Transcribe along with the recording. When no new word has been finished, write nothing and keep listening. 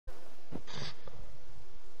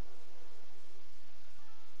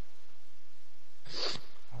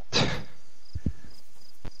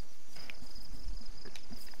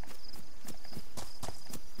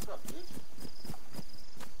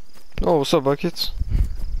Oh, what's up, Buckets?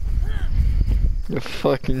 You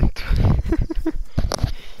fucking.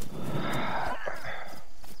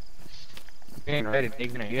 You ain't ready,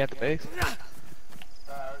 nigga. You at the base?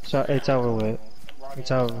 So it's over with. It's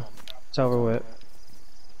over. It's over with.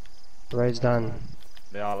 The raid's done.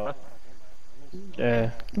 They all left. Yeah.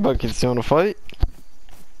 Buckets, you wanna fight?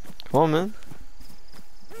 Come on, man.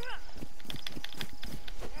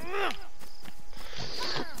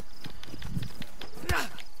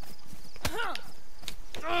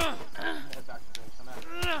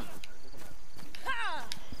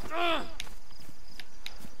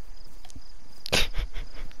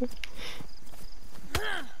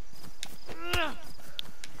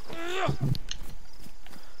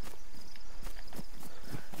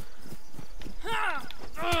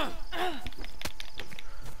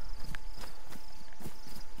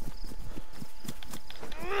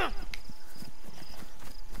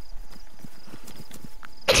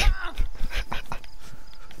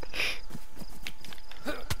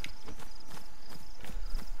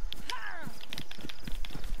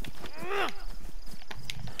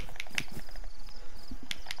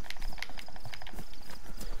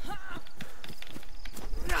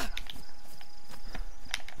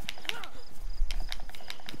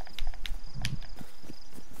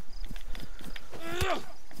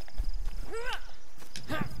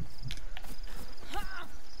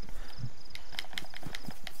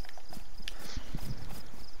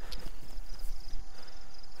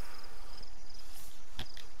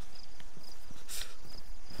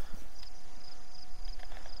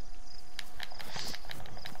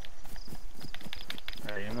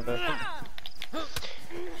 Are you in the base?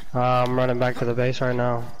 I'm running back to the base right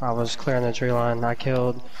now. I was clearing the tree line. I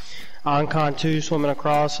killed Oncon 2 swimming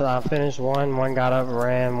across. I finished one. One got up and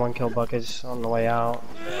ran. One killed Buckets on the way out.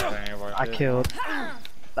 I killed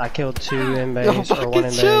 2 in base, Yo, or 1 in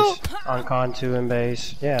Buckets, chill. base. Oncon 2 in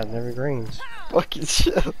base. Yeah, they were greens. Fucking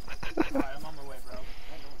shit.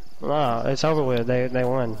 No, it's over with. They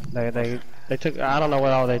won. They took. I don't know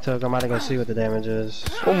what all they took. I'm about to go see what the damage is.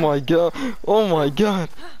 Oh my god. Oh my god.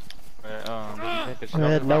 I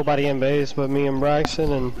had nobody in base but me and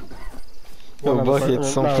Braxton and. Yo, one other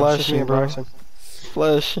Buckets, no, I'm it's just me flashing, and bro. Braxton.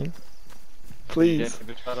 Flashing. Please.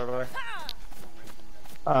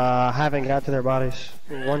 Haven't got to their bodies.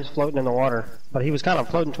 One's floating in the water, but he was kind of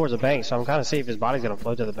floating towards the bank, so I'm kind of see if his body's gonna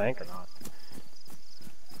float to the bank or not.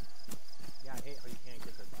 Yeah, I hate how you can't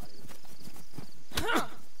get their bodies.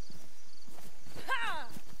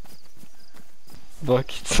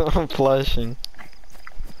 Buckets, I'm flashing.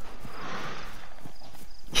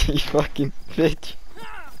 You fucking bitch.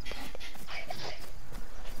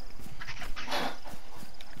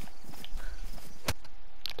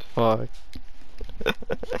 Fuck.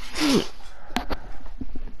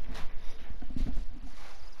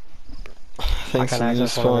 Thanks I can for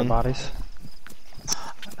access this one of their fun. bodies.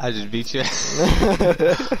 I just beat you.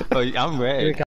 Oh, I'm ready.